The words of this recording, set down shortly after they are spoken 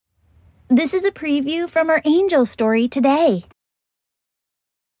This is a preview from our angel story today.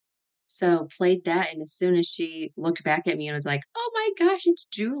 So played that, and as soon as she looked back at me and was like, "Oh my gosh, it's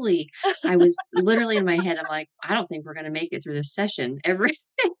Julie." I was literally in my head, I'm like, "I don't think we're gonna make it through this session."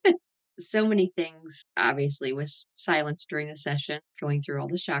 So many things obviously was silenced during the session, going through all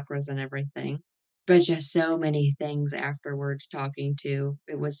the chakras and everything. But just so many things afterwards talking to.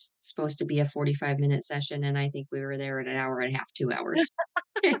 It was supposed to be a 45-minute session, and I think we were there in an hour and a half, 2 hours.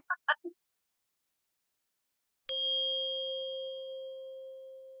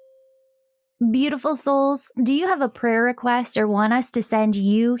 Beautiful souls, do you have a prayer request or want us to send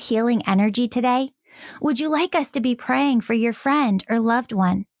you healing energy today? Would you like us to be praying for your friend or loved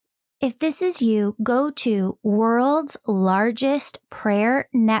one? If this is you, go to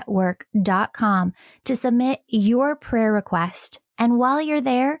worldslargestprayernetwork.com to submit your prayer request. And while you're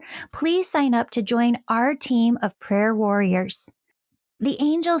there, please sign up to join our team of prayer warriors. The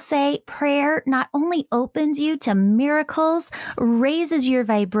angels say prayer not only opens you to miracles, raises your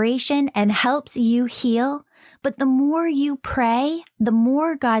vibration, and helps you heal, but the more you pray, the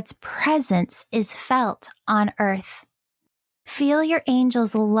more God's presence is felt on earth. Feel your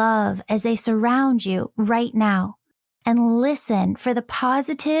angels' love as they surround you right now, and listen for the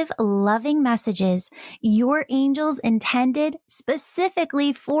positive, loving messages your angels intended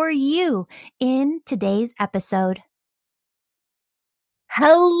specifically for you in today's episode.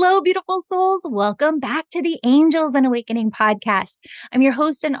 Hello, beautiful souls. Welcome back to the Angels and Awakening podcast. I'm your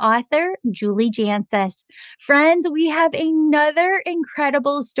host and author, Julie Jancius. Friends, we have another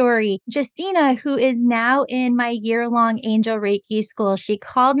incredible story. Justina, who is now in my year-long Angel Reiki school, she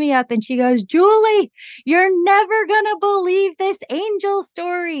called me up and she goes, "Julie, you're never going to believe this angel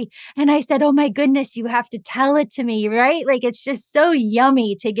story." And I said, "Oh my goodness, you have to tell it to me," right? Like, it's just so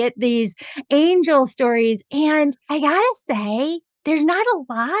yummy to get these angel stories. And I gotta say, there's not a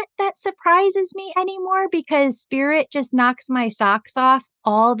lot that surprises me anymore because spirit just knocks my socks off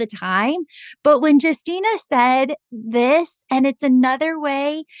all the time. But when Justina said this, and it's another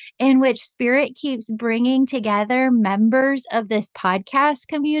way in which spirit keeps bringing together members of this podcast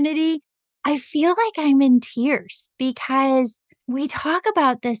community, I feel like I'm in tears because we talk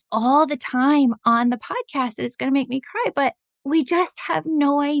about this all the time on the podcast. And it's going to make me cry, but we just have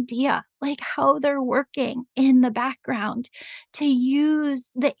no idea like how they're working in the background to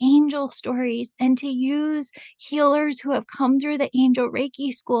use the angel stories and to use healers who have come through the angel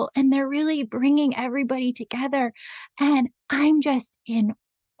Reiki school, and they're really bringing everybody together. And I'm just in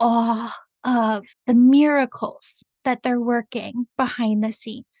awe of the miracles that they're working behind the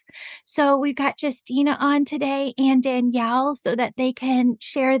scenes. So we've got Justina on today and Danielle so that they can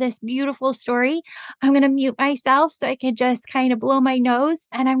share this beautiful story. I'm going to mute myself so I can just kind of blow my nose,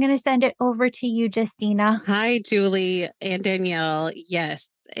 and I'm going to send it over to you, Justina. Hi, Julie and Danielle. Yes,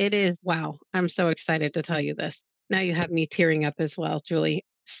 it is. Wow. I'm so excited to tell you this. Now you have me tearing up as well, Julie.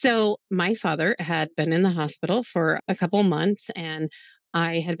 So my father had been in the hospital for a couple months, and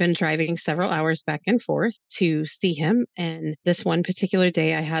I had been driving several hours back and forth to see him. And this one particular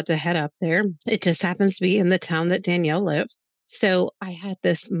day, I had to head up there. It just happens to be in the town that Danielle lives. So I had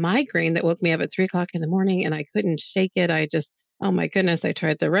this migraine that woke me up at 3 o'clock in the morning, and I couldn't shake it. Oh my goodness, I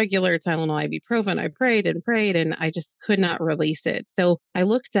tried the regular Tylenol ibuprofen. I prayed and prayed, and I just could not release it. So I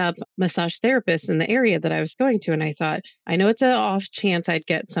looked up massage therapists in the area that I was going to, and I thought, I know it's an off chance I'd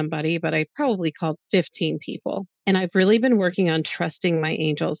get somebody, but I probably called 15 people. And I've really been working on trusting my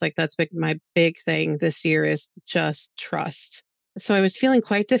angels. Like, that's been my big thing this year, is just trust. So I was feeling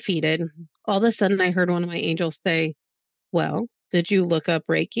quite defeated. All of a sudden, I heard one of my angels say, "Well, did you look up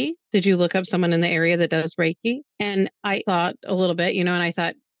Reiki? Did you look up someone in the area that does Reiki?" And I thought a little bit, and I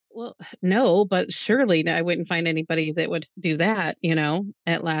thought, well, no, but surely I wouldn't find anybody that would do that,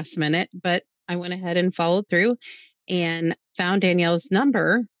 at last minute. But I went ahead and followed through and found Danielle's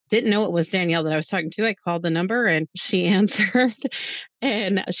number. Didn't know it was Danielle that I was talking to. I called the number and she answered.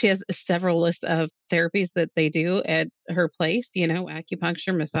 And she has several lists of therapies that they do at her place,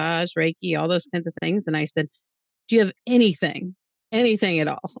 acupuncture, massage, Reiki, all those kinds of things. And I said, "Do you have anything at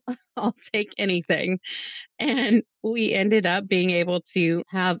all?" "I'll take anything." And we ended up being able to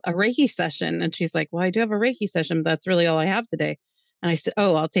have a Reiki session. And she's like, "Well, I do have a Reiki session, but that's really all I have today." And I said,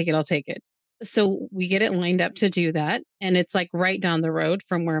 "Oh, I'll take it. I'll take it." So we get it lined up to do that. And it's like right down the road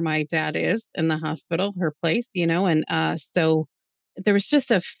from where my dad is in the hospital, her place, and so there was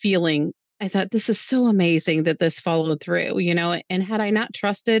just a feeling. I thought, this is so amazing that this followed through, and had I not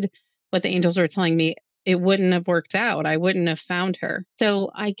trusted what the angels were telling me, it wouldn't have worked out. I wouldn't have found her.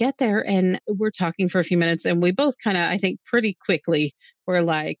 So I get there and we're talking for a few minutes, and we both kind of, I think pretty quickly, were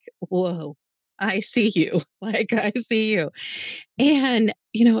like, whoa, I see you. Like, I see you. And,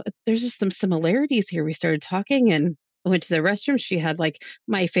 there's just some similarities here. We started talking and went to the restroom. She had like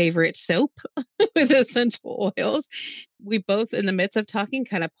my favorite soap with essential oils. We both, in the midst of talking,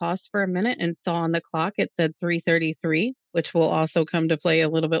 kind of paused for a minute and saw on the clock it said 3:33, which will also come to play a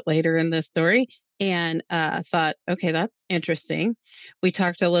little bit later in this story. And thought, okay, that's interesting. We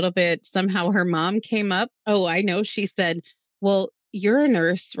talked a little bit. Somehow her mom came up. Oh, I know. She said, well, you're a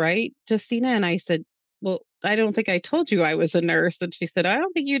nurse, right, Justina? And I said, well, I don't think I told you I was a nurse. And she said, I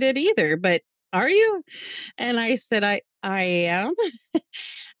don't think you did either, but are you? And I said, I am.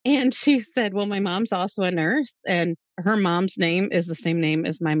 And she said, well, my mom's also a nurse and her mom's name is the same name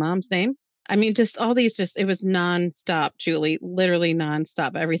as my mom's name. I mean, just all these, it was nonstop, Julie, literally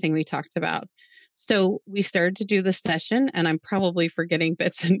nonstop, everything we talked about. So we started to do the session, and I'm probably forgetting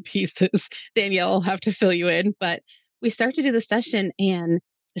bits and pieces. Danielle will have to fill you in, but we started to do the session and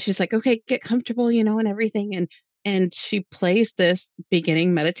she's like, okay, get comfortable, and everything. And she plays this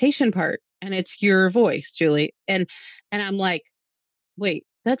beginning meditation part and it's your voice, Julie. And I'm like, wait,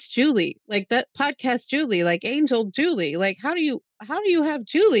 that's Julie, like that podcast Julie, like Angel Julie. Like, how do you have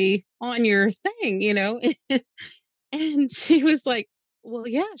Julie on your thing? And she was like, well,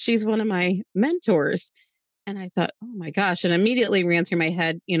 yeah, she's one of my mentors. And I thought, oh my gosh. And immediately ran through my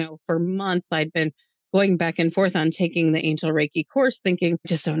head, for months I'd been going back and forth on taking the Angel Reiki course, thinking, I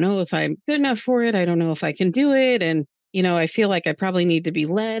just don't know if I'm good enough for it. I don't know if I can do it. And, I feel like I probably need to be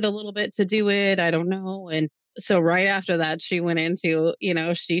led a little bit to do it. I don't know. And so right after that, she went into,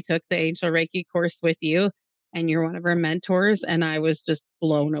 she took the Angel Reiki course with you and you're one of her mentors. And I was just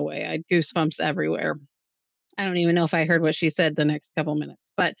blown away. I had goosebumps everywhere. I don't even know if I heard what she said the next couple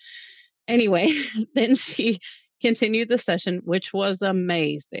minutes, but anyway, then she continued the session, which was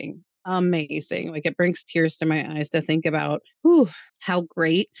amazing. Amazing. Like, it brings tears to my eyes to think about how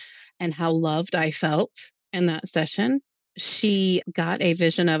great and how loved I felt in that session. She got a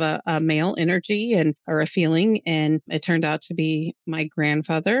vision of a male energy or a feeling, and it turned out to be my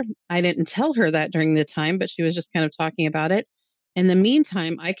grandfather. I didn't tell her that during the time, but she was just kind of talking about it. In the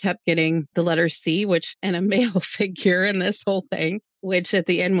meantime, I kept getting the letter C, which and a male figure in this whole thing, which at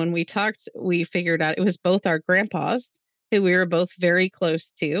the end, when we talked, we figured out it was both our grandpas who we were both very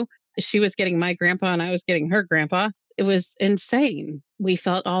close to. She was getting my grandpa and I was getting her grandpa. It was insane. We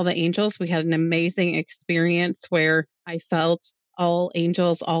felt all the angels. We had an amazing experience where I felt all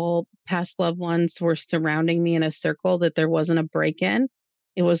angels, all past loved ones were surrounding me in a circle, that there wasn't a break in.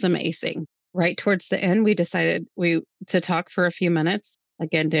 It was amazing. Right towards the end, we decided to talk for a few minutes.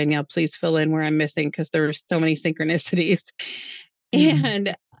 Again, Danielle, please fill in where I'm missing because there are so many synchronicities.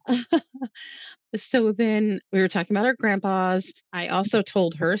 And so then we were talking about our grandpas. I also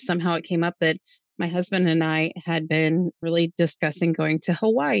told her, somehow it came up that my husband and I had been really discussing going to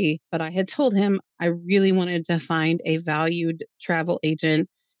Hawaii, but I had told him I really wanted to find a valued travel agent,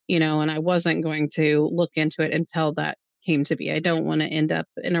 and I wasn't going to look into it until that came to be. I don't want to end up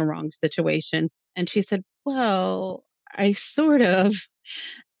in a wrong situation. And she said, well, I sort of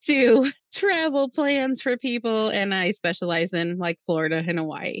do travel plans for people, and I specialize in like Florida and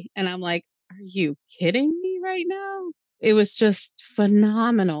Hawaii. And I'm like, are you kidding me right now? It was just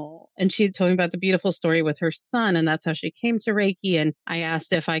phenomenal. And she told me about the beautiful story with her son, and that's how she came to Reiki. And I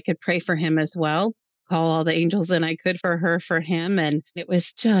asked if I could pray for him as well, call all the angels in I could for her, for him. And it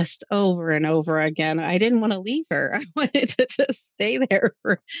was just over and over again. I didn't want to leave her. I wanted to just stay there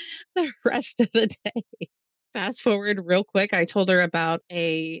for the rest of the day. Fast forward real quick, I told her about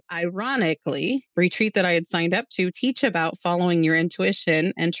ironically, retreat that I had signed up to teach about following your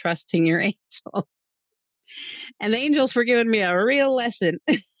intuition and trusting your angels. And the angels were giving me a real lesson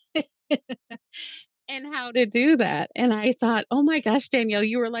in how to do that. And I thought, oh my gosh, Danielle,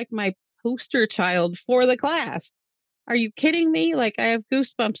 you were like my poster child for the class. Are you kidding me? Like, I have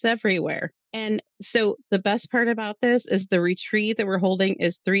goosebumps everywhere. And so the best part about this is the retreat that we're holding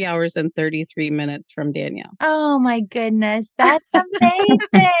is 3 hours and 33 minutes from Danielle. Oh my goodness. That's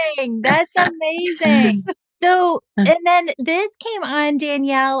amazing. That's amazing. So, and then this came on,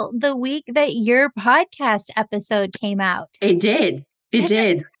 Danielle, the week that your podcast episode came out. It did. It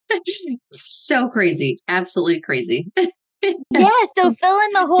did. So crazy. Absolutely crazy. Yeah. So fill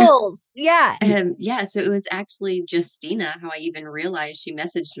in the holes. Yeah. So it was actually Justina, how I even realized she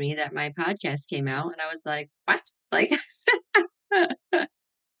messaged me that my podcast came out. And I was like, what? Like,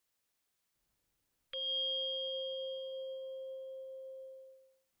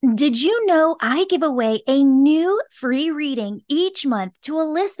 Did you know I give away a new free reading each month to a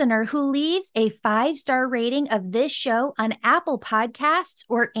listener who leaves a 5-star rating of this show on Apple Podcasts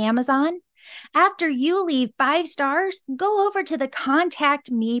or Amazon? After you leave 5 stars, go over to the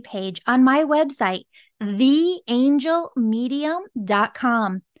Contact Me page on my website,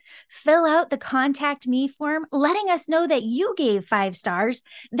 theangelmedium.com. Fill out the Contact Me form, letting us know that you gave 5 stars.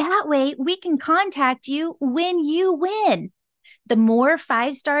 That way, we can contact you when you win. The more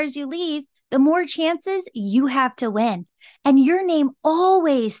 5 stars you leave, the more chances you have to win. And your name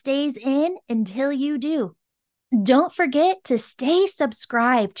always stays in until you do. Don't forget to stay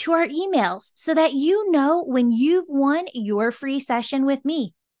subscribed to our emails so that you know when you've won your free session with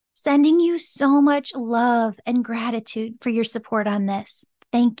me. Sending you so much love and gratitude for your support on this.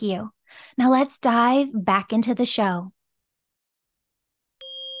 Thank you. Now let's dive back into the show.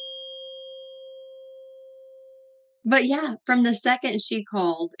 But yeah, from the second she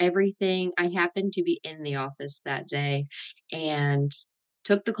called, everything, I happened to be in the office that day and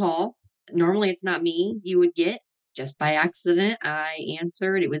took the call. Normally it's not me you would get. Just by accident, I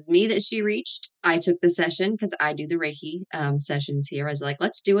answered. It was me that she reached. I took the session because I do the Reiki sessions here. I was like,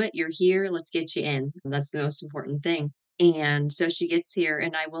 let's do it. You're here. Let's get you in. That's the most important thing. And so she gets here,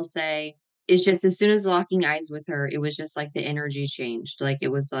 and I will say, it's just as soon as locking eyes with her, it was just like the energy changed. Like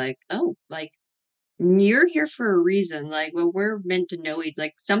it was like, oh, like you're here for a reason. Like, well, we're meant to know each,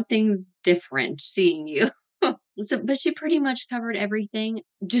 like something's different seeing you. So, but she pretty much covered everything.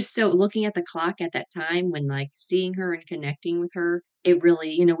 Just so looking at the clock at that time when like seeing her and connecting with her, it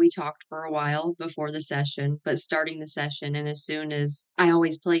really, we talked for a while before the session, but starting the session. And as soon as I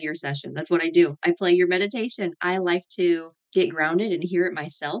always play your session, that's what I do. I play your meditation. I like to get grounded and hear it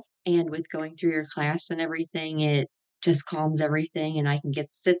myself. And with going through your class and everything, it just calms everything and I can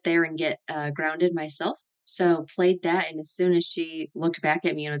sit there and get grounded myself. So played that, and as soon as she looked back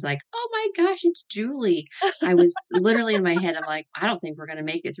at me and was like, "Oh my gosh, it's Julie," I was literally in my head, I'm like, "I don't think we're gonna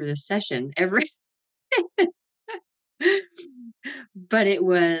make it through this session." But it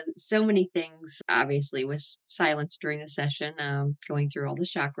was so many things, obviously, was silence during the session, going through all the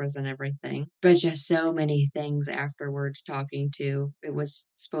chakras and everything, but just so many things afterwards talking to. It was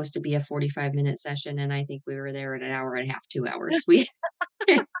supposed to be a 45-minute session, and I think we were there at an hour and a half, 2 hours. We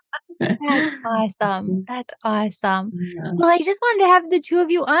That's awesome. That's awesome. Yeah. Well, I just wanted to have the two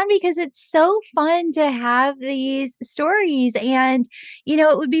of you on because it's so fun to have these stories. And,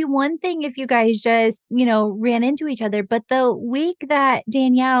 it would be one thing if you guys just, ran into each other. But the week that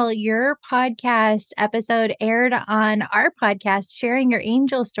Danielle, your podcast episode aired on our podcast, sharing your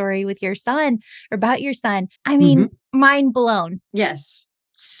angel story with your son or about your son, I mean, mind blown. Yes.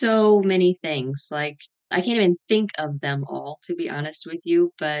 So many things. Like, I can't even think of them all, to be honest with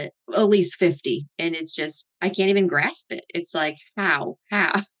you, but at least 50. And it's just, I can't even grasp it. It's like, how?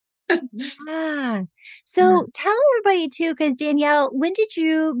 Ah, so tell everybody too, because Danielle, when did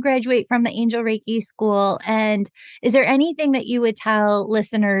you graduate from the Angel Reiki school? And is there anything that you would tell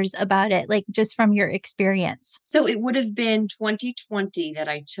listeners about it, like just from your experience? So it would have been 2020 that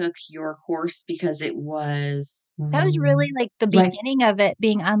I took your course because it was That was really like the like, beginning of it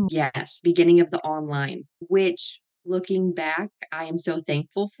being on. yes, beginning of the online, which looking back, I am so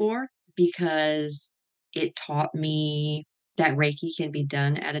thankful for because it taught me that Reiki can be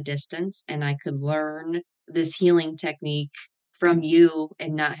done at a distance and I could learn this healing technique from you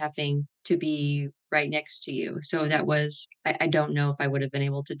and not having to be right next to you. So that was, I don't know if I would have been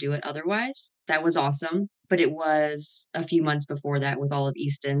able to do it otherwise. That was awesome. But it was a few months before that with all of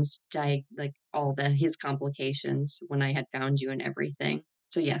Easton's, like all his complications when I had found you and everything.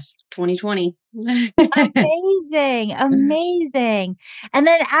 So yes, 2020. Amazing. Amazing. And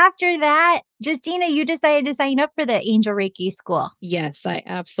then after that, Justina, you decided to sign up for the Angel Reiki school. Yes, I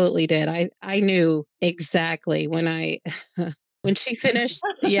absolutely did. I knew exactly when when she finished,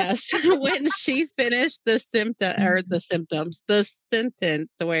 yes, when she finished the symptoms, the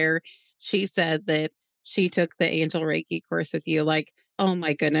sentence where she said that she took the Angel Reiki course with you, like, oh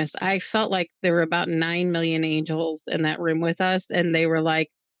my goodness, I felt like there were about 9 million angels in that room with us. And they were like,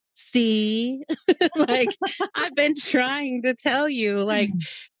 see, like, I've been trying to tell you, like,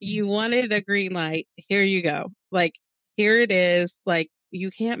 you wanted a green light. Here you go. Like, here it is. Like, you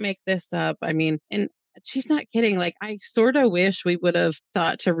can't make this up. I mean, and she's not kidding. Like, I sort of wish we would have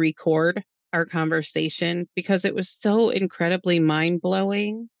thought to record our conversation because it was so incredibly mind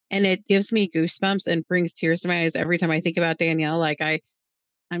blowing. And it gives me goosebumps and brings tears to my eyes every time I think about Danielle. Like,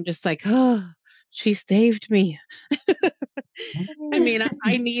 I'm just like, oh, she saved me. I mean,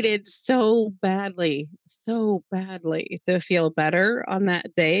 I needed so badly to feel better on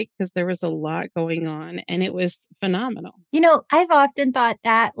that day because there was a lot going on and it was phenomenal. I've often thought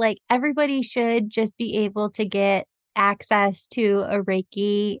that like everybody should just be able to get access to a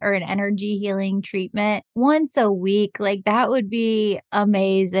Reiki or an energy healing treatment once a week, like that would be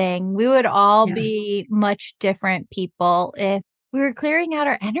amazing. We would all Yes. be much different people if we were clearing out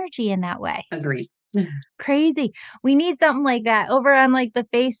our energy in that way. Agreed. Crazy. We need something like that over on like the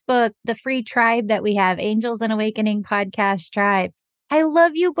Facebook, the free tribe that we have, Angels and Awakening Podcast Tribe. I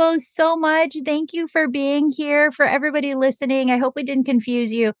love you both so much. Thank you for being here. For everybody listening, I hope we didn't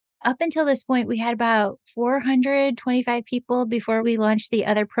confuse you. Up until this point, we had about 425 people before we launched the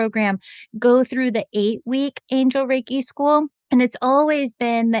other program go through the 8-week Angel Reiki School. And it's always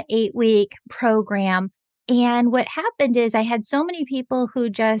been the 8-week program. And what happened is I had so many people who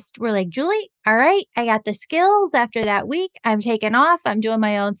just were like, Julie, all right, I got the skills after that week. I'm taking off. I'm doing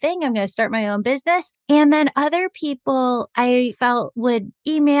my own thing. I'm going to start my own business. And then other people I felt would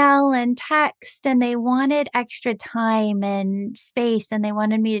email and text and they wanted extra time and space and they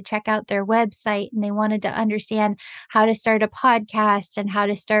wanted me to check out their website and they wanted to understand how to start a podcast and how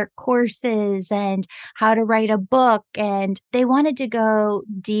to start courses and how to write a book. And they wanted to go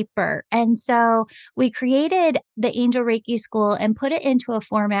deeper. And so we created the Angel Reiki School and put it into a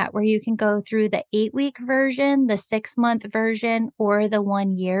format where you can go through the 8-week version, the 6-month version, or the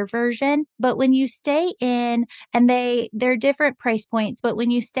 1-year version. But when you stay in, and they're different price points, but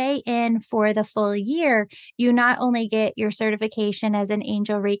when you stay in for the full year, you not only get your certification as an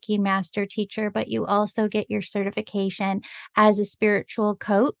Angel Reiki master teacher, but you also get your certification as a spiritual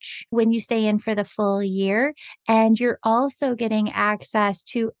coach when you stay in for the full year. And you're also getting access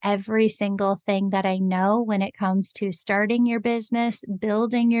to every single thing that I know when it comes to starting your business,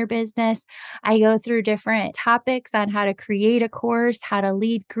 building your business. I go through different topics on how to create a course, how to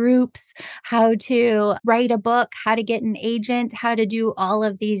lead groups, how to write a book, how to get an agent, how to do all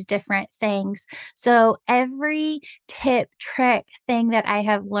of these different things. So every tip, trick, thing that I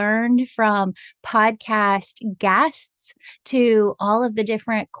have learned from podcast guests to all of the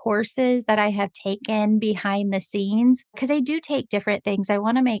different courses that I have taken behind the scenes, because I do take different things. I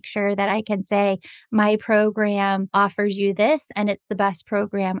want to make sure that I can say my program offers you this and it's the best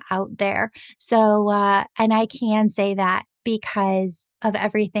program out there. So, and I can say that because of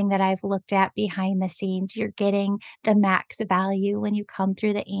everything that I've looked at behind the scenes. You're getting the max value when you come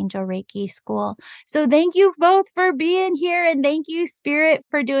through the Angel Reiki School. So thank you both for being here. And thank you, Spirit,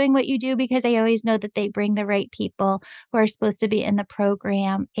 for doing what you do, because I always know that they bring the right people who are supposed to be in the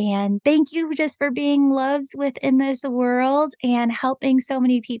program. And thank you just for being loves within this world and helping so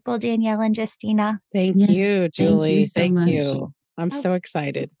many people, Danielle and Justina. Thank Yes, you, Julie. Thank you so much. You. I'm so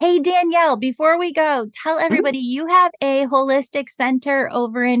excited. Hey, Danielle, before we go, tell everybody you have a holistic center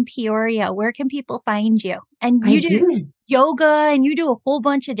over in Peoria. Where can people find you? And you do yoga and you do a whole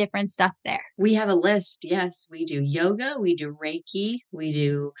bunch of different stuff there. We have a list. Yes, we do yoga, we do Reiki, we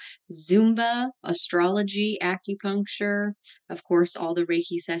do Zumba, astrology, acupuncture, of course, all the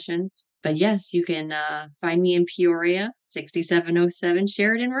Reiki sessions. But yes, you can find me in Peoria, 6707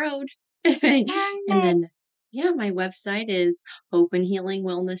 Sheridan Road. And then, yeah, my website is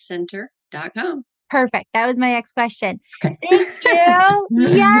openhealingwellnesscenter.com. Perfect. That was my next question. Thank you.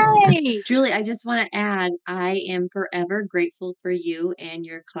 Yay. Julie, I just want to add, I am forever grateful for you and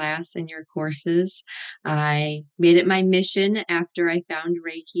your class and your courses. I made it my mission after I found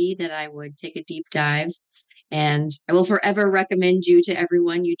Reiki that I would take a deep dive. And I will forever recommend you to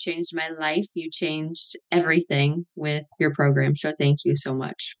everyone. You changed my life. You changed everything with your program. So thank you so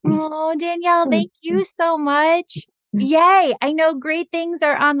much. Oh, Danielle, thank you so much. Yay. I know great things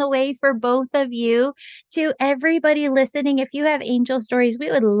are on the way for both of you. To everybody listening, if you have angel stories, we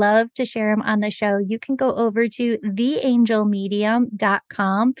would love to share them on the show. You can go over to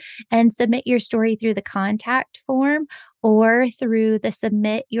theangelmedium.com and submit your story through the contact form or through the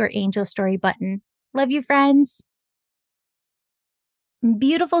submit your angel story button. Love you, friends.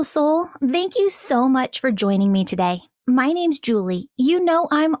 Beautiful soul, thank you so much for joining me today. My name's Julie. You know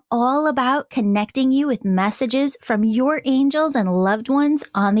I'm all about connecting you with messages from your angels and loved ones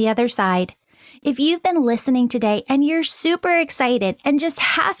on the other side. If you've been listening today and you're super excited and just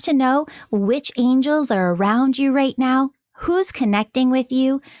have to know which angels are around you right now, who's connecting with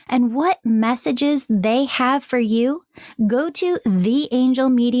you, and what messages they have for you, go to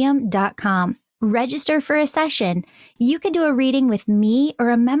theangelmedium.com. Register for a session. You can do a reading with me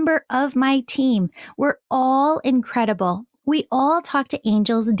or a member of my team. We're all incredible. We all talk to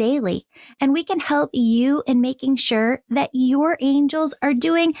angels daily, and we can help you in making sure that your angels are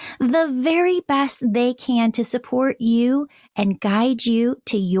doing the very best they can to support you and guide you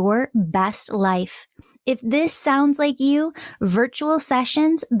to your best life. If this sounds like you, virtual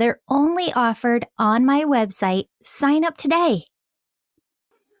sessions, they're only offered on my website. Sign up today.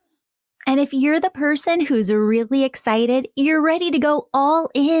 And if you're the person who's really excited, you're ready to go all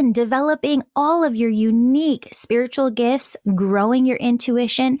in, developing all of your unique spiritual gifts, growing your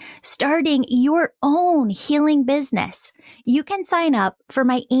intuition, starting your own healing business, you can sign up for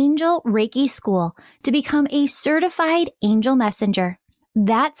my Angel Reiki School to become a certified angel messenger.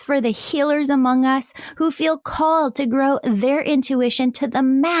 That's for the healers among us who feel called to grow their intuition to the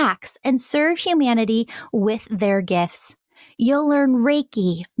max and serve humanity with their gifts. You'll learn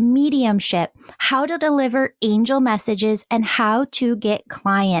Reiki, mediumship, how to deliver angel messages, and how to get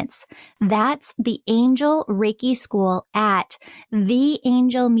clients. That's the Angel Reiki School at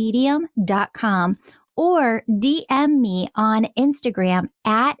theangelmedium.com or DM me on Instagram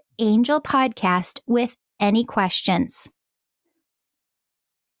at Angel Podcast with any questions.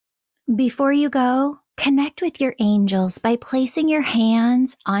 Before you go, connect with your angels by placing your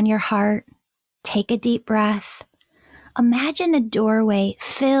hands on your heart. Take a deep breath. Imagine a doorway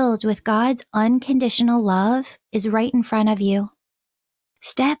filled with God's unconditional love is right in front of you.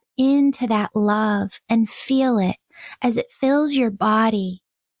 Step into that love and feel it as it fills your body,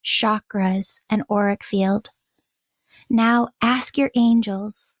 chakras, and auric field. Now ask your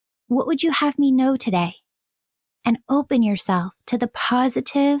angels, what would you have me know today? And open yourself to the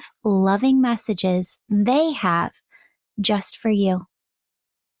positive, loving messages they have just for you.